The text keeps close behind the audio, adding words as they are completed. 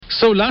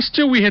So last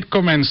year we had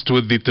commenced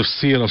with the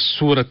tafsir of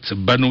Surah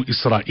Banu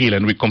Israel,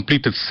 and we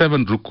completed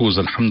 7 rukus,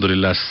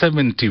 alhamdulillah,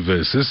 70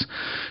 verses.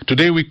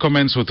 Today we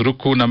commence with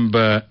ruku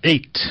number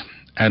 8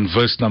 and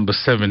verse number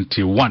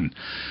 71.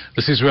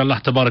 This is where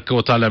Allah Tabaraka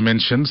wa Ta'ala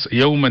mentions,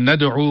 يَوْمَ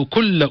نَدْعُو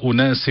كُلَّ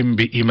أُنَاسٍ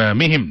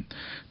بِإِمَامِهِمْ,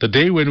 the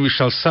day when we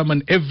shall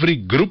summon every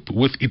group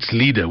with its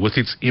leader, with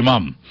its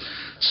imam.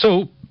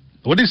 So,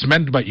 what is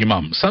meant by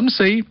imam? Some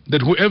say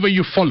that whoever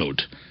you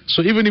followed,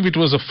 so even if it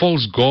was a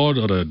false god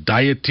or a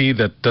deity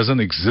that doesn't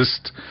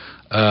exist,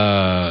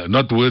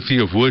 not worthy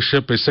of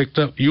worship,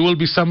 etc., you will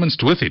be summoned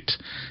with it,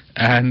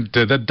 and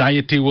that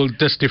deity will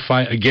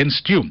testify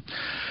against you.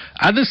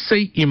 Others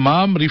say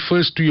imam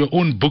refers to your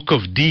own book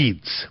of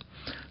deeds.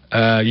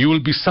 You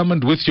will be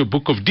summoned with your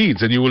book of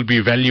deeds, and you will be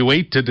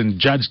evaluated and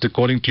judged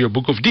according to your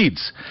book of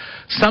deeds.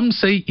 Some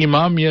say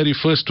imam here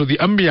refers to the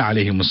Anbiya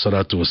alayhimu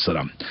salatu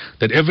wassalam,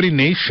 that every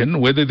nation,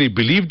 whether they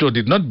believed or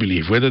did not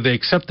believe, whether they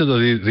accepted or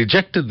they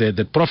rejected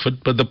that prophet,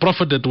 but the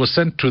prophet that was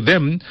sent to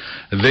them,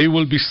 they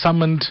will be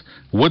summoned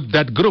with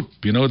that group.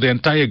 You know, the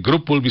entire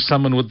group will be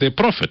summoned with their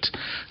prophet.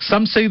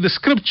 Some say the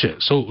scripture,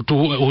 so to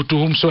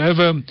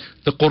whomsoever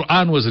the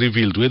Quran was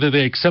revealed, whether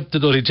they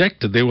accepted or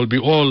rejected, they will be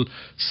all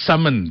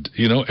summoned,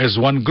 you know, as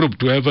one group,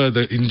 to whoever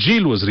the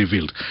Injil was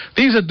revealed.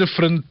 These are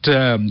different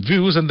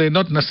views, and they're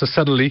not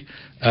necessarily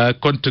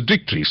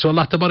contradictory. So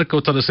Allah Tabaraka wa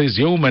Ta'ala says,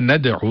 يَوْمَ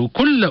نَدْعُو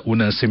كُلَّ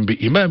أُنَاسٍ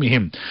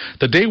بِإِمَامِهِمْ,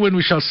 the day when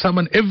we shall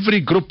summon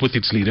every group with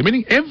its leader,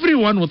 meaning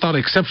everyone without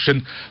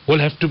exception will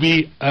have to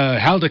be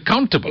held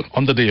accountable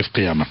on the day of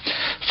Qiyamah.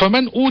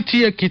 فَمَنْ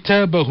أُوتِيَ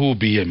كِتَابَهُ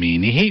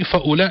بِيَمِينِهِ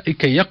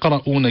فَأُولَٰئِكَ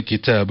يَقْرَؤُونَ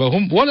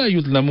كِتَابَهُم وَلَا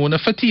يُظْلَمُونَ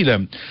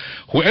فَتِيلًا.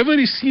 Whoever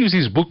receives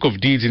his book of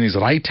deeds in his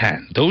right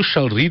hand, those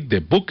shall read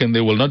their book, and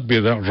they will not be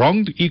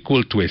wronged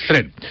equal to a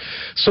thread.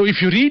 So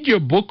if you read your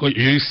book, or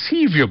you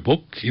receive your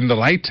book in the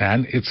right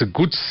hand, it's a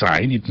good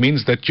sign. It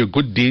means that your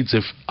good deeds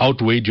have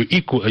outweighed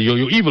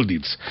your evil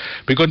deeds.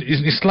 Because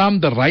in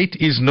Islam, the right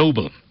is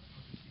noble.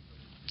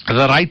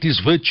 The right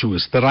is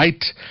virtuous. The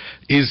right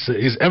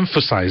is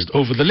emphasized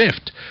over the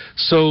left.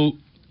 So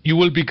you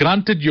will be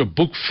granted your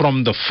book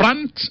from the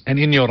front and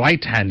in your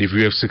right hand if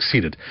you have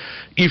succeeded.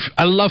 If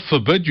Allah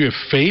forbid you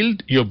have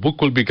failed, your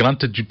book will be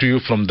granted to you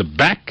from the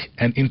back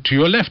and into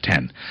your left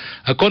hand.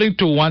 According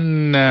to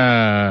one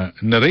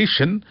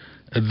narration,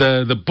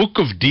 the book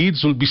of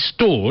deeds will be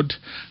stored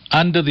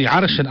under the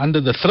arsh and under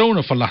the throne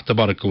of Allah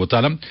Tabaraka wa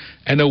Ta'ala,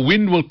 and a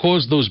wind will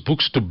cause those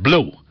books to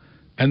blow.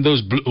 And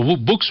those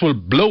books will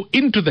blow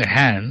into the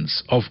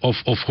hands of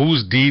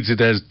whose deeds it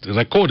has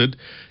recorded,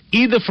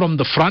 either from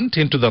the front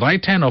into the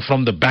right hand or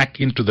from the back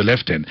into the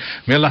left hand.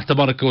 May Allah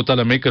Tabaraka wa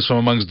Ta'ala make us from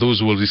amongst those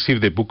who will receive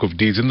their book of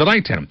deeds in the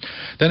right hand.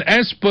 Then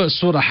as per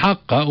Surah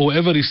Haqqa,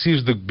 whoever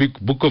receives the big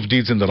book of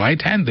deeds in the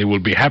right hand, they will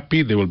be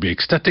happy, they will be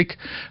ecstatic.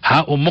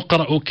 Ha'u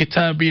muqra'u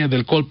kitabiya,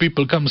 they'll call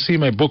people, come see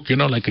my book, you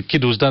know, like a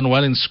kid who's done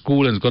well in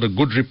school and has got a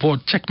good report,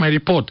 check my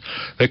report.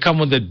 They come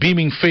with that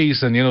beaming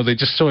face, and you know, they're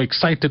just so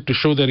excited to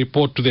show their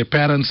report to their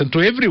parents and to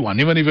everyone.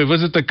 Even if a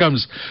visitor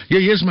comes,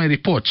 yeah, here's my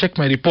report, check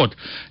my report.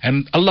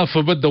 And Allah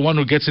forbid the one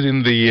who gets it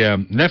in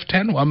the left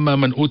hand, وَأَمَّا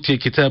مَنْ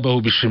أُوتِيَ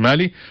كِتَابَهُ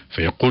بِالشِّمَالِ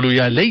فَيَقُولُ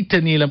يَا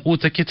لَيْتَنِي لَمْ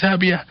أُوتَ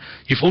كِتَابِيَهْ,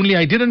 if only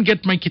I didn't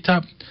get my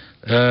kitab,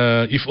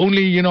 if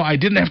only, you know, I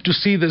didn't have to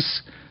see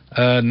this,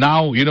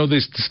 now, you know,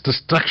 there's this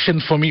destruction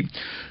for me.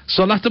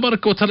 So Allah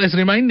Tabaraka wa Ta'ala is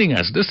reminding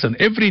us, listen,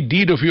 every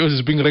deed of yours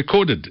is being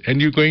recorded,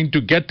 and you're going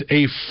to get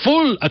a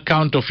full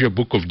account of your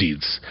book of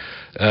deeds.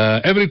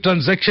 Every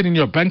transaction in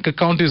your bank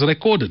account is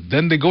recorded.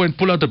 Then they go and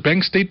pull out a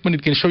bank statement.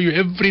 It can show you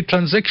every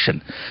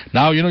transaction.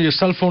 Now, you know, your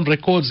cell phone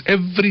records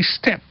every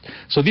step.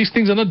 So these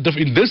things are not,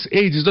 in this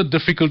age, it's not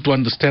difficult to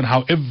understand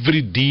how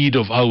every deed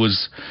of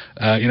ours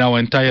in our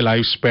entire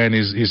lifespan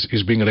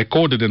is being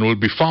recorded and will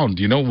be found,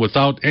 you know,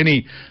 without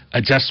any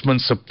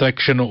adjustment,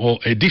 subtraction, or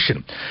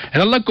addition.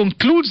 And Allah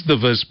concludes the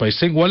verse by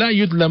saying, وَلَا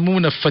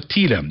يُظْلَمُونَ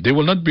فَتِيلًا, they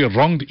will not be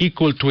wronged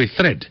equal to a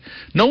thread.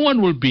 No one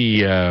will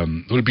be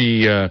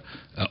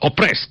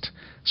oppressed.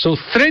 So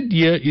thread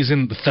here is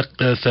in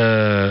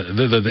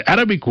the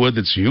Arabic word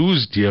that's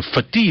used here,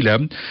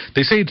 fatila.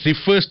 They say it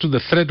refers to the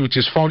thread which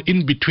is found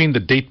in between the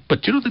date pit.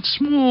 You know, that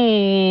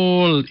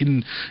small,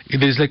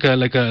 there's like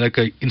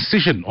a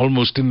incision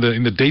almost in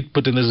the date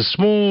pit, and there's a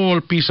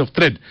small piece of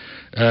thread.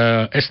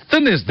 As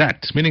thin as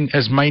that, meaning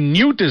as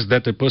minute as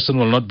that, a person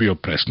will not be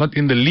oppressed, not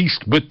in the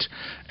least bit,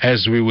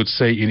 as we would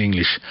say in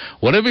English.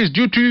 Whatever is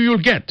due to you,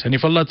 you'll get. And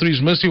if Allah through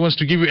His mercy wants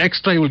to give you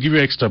extra, He will give you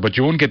extra, but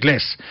you won't get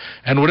less.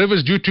 And whatever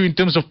is due to you in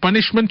terms of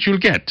punishment, you'll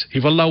get.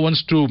 If Allah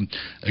wants to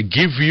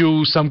give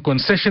you some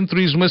concession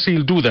through His mercy,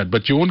 He'll do that,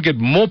 but you won't get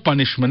more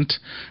punishment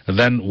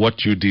than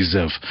what you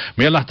deserve.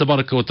 May Allah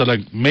Tabaraka wa Ta'ala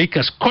make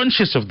us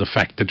conscious of the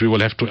fact that we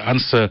will have to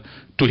answer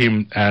to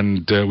Him,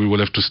 and we will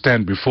have to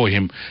stand before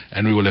Him,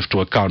 and we will have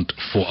to account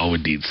for our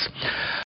deeds.